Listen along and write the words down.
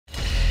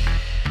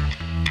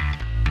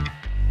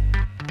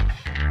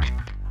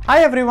Hi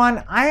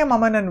everyone, I am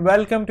Aman and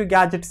welcome to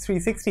Gadgets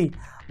 360.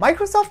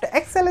 Microsoft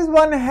Excel is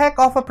one heck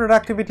of a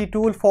productivity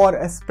tool for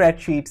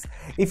spreadsheets.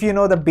 If you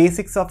know the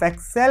basics of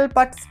Excel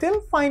but still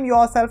find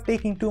yourself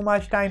taking too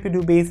much time to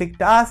do basic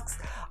tasks,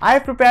 I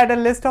have prepared a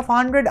list of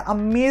 100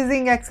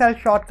 amazing Excel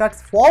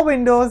shortcuts for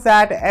Windows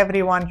that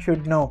everyone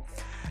should know.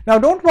 Now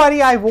don't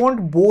worry, I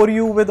won't bore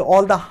you with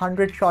all the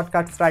 100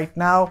 shortcuts right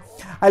now.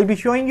 I'll be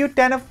showing you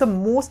 10 of the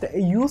most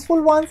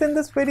useful ones in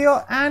this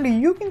video, and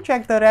you can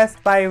check the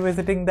rest by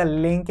visiting the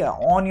link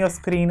on your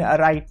screen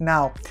right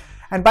now.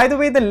 And by the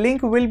way, the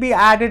link will be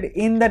added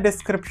in the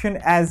description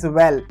as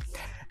well.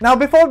 Now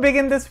before we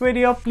begin this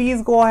video,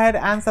 please go ahead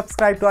and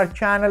subscribe to our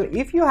channel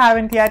if you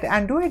haven't yet,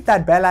 and do hit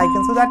that bell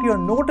icon so that you're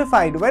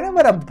notified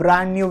whenever a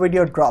brand new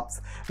video drops.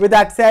 With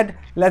that said,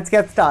 let's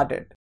get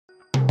started.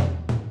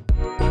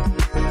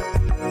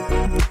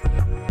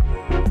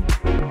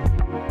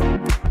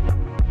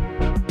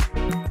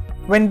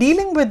 When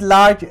dealing with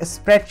large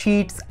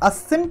spreadsheets, a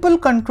simple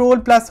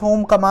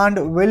Ctrl+Home command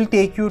will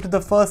take you to the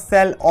first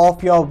cell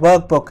of your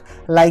workbook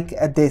like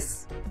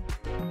this.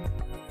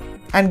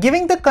 And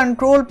giving the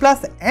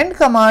Ctrl+End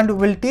command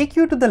will take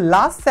you to the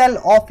last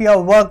cell of your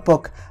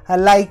workbook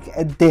like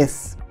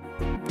this.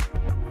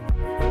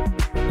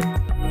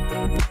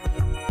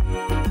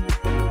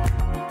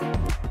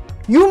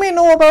 You may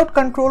know about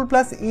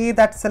Ctrl+A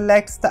that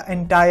selects the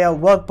entire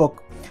workbook.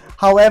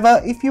 However,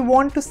 if you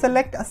want to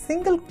select a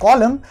single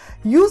column,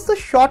 use the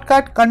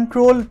shortcut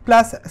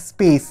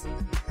Ctrl+Space.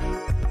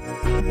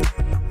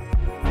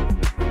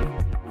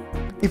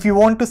 If you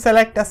want to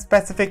select a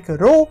specific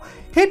row,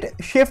 hit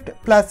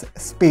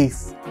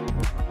Shift+Space.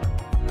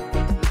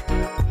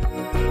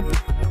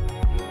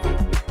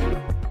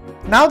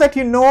 Now that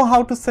you know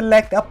how to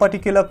select a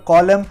particular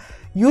column,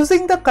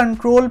 using the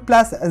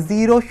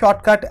Ctrl+0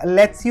 shortcut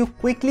lets you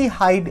quickly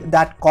hide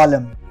that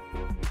column.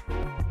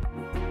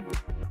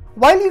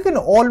 While you can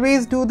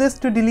always do this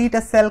to delete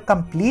a cell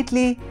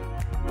completely,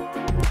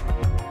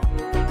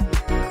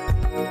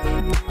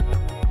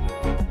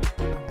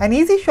 an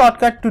easy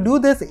shortcut to do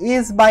this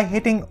is by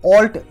hitting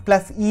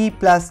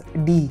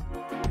Alt+E+D.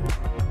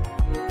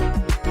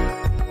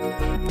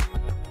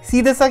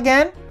 See this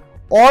again?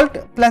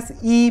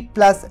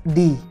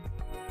 Alt+E+D.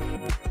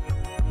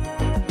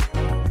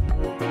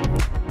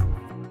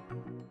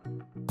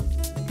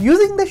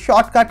 Using the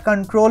shortcut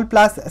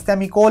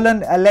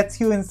Ctrl+Semicolon lets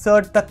you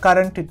insert the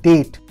current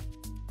date,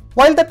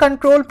 while the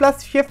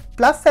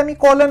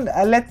Ctrl+Shift+Semicolon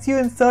lets you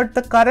insert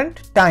the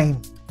current time.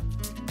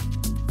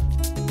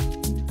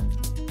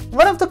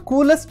 One of the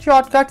coolest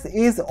shortcuts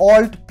is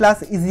Alt+=,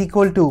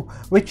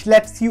 which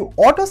lets you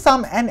auto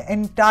sum an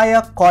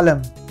entire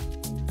column.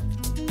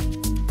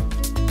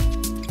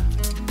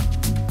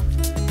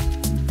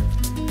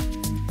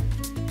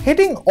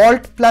 Hitting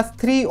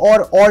Alt+3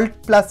 or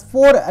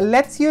Alt+4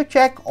 lets you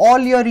check all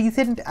your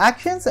recent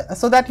actions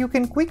so that you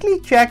can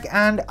quickly check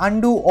and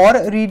undo or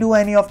redo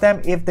any of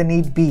them if the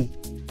need be.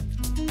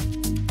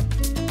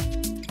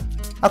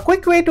 A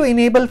quick way to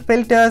enable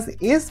filters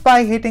is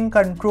by hitting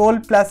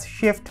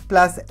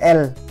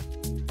Ctrl+Shift+L.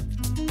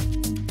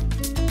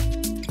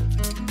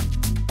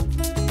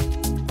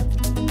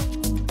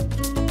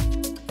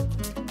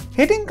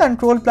 Hitting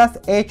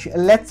Ctrl+H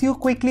lets you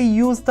quickly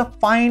use the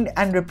Find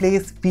and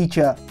Replace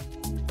feature.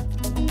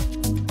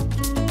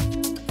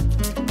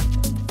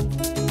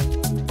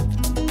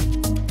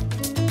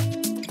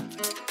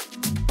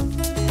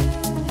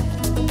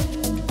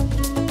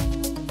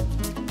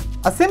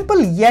 A simple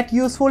yet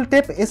useful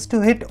tip is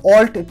to hit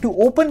Alt to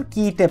open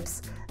key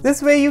tips.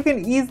 This way you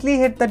can easily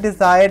hit the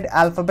desired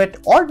alphabet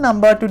or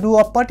number to do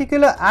a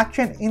particular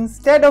action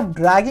instead of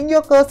dragging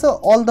your cursor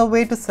all the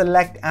way to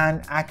select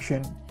an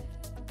action.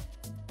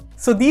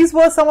 So these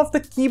were some of the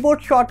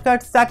keyboard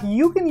shortcuts that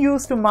you can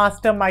use to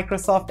master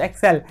Microsoft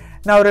Excel.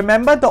 Now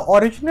remember, the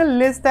original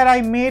list that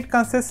I made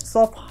consists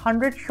of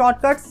 100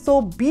 shortcuts,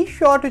 so be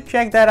sure to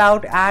check that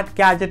out at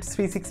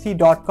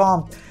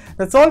gadgets360.com.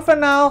 That's all for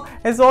now.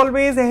 As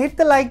always, hit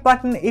the like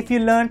button if you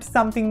learned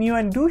something new,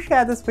 and do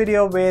share this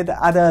video with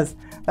others.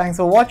 Thanks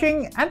for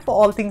watching, and for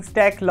all things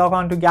tech, log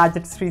on to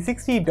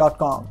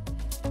gadgets360.com.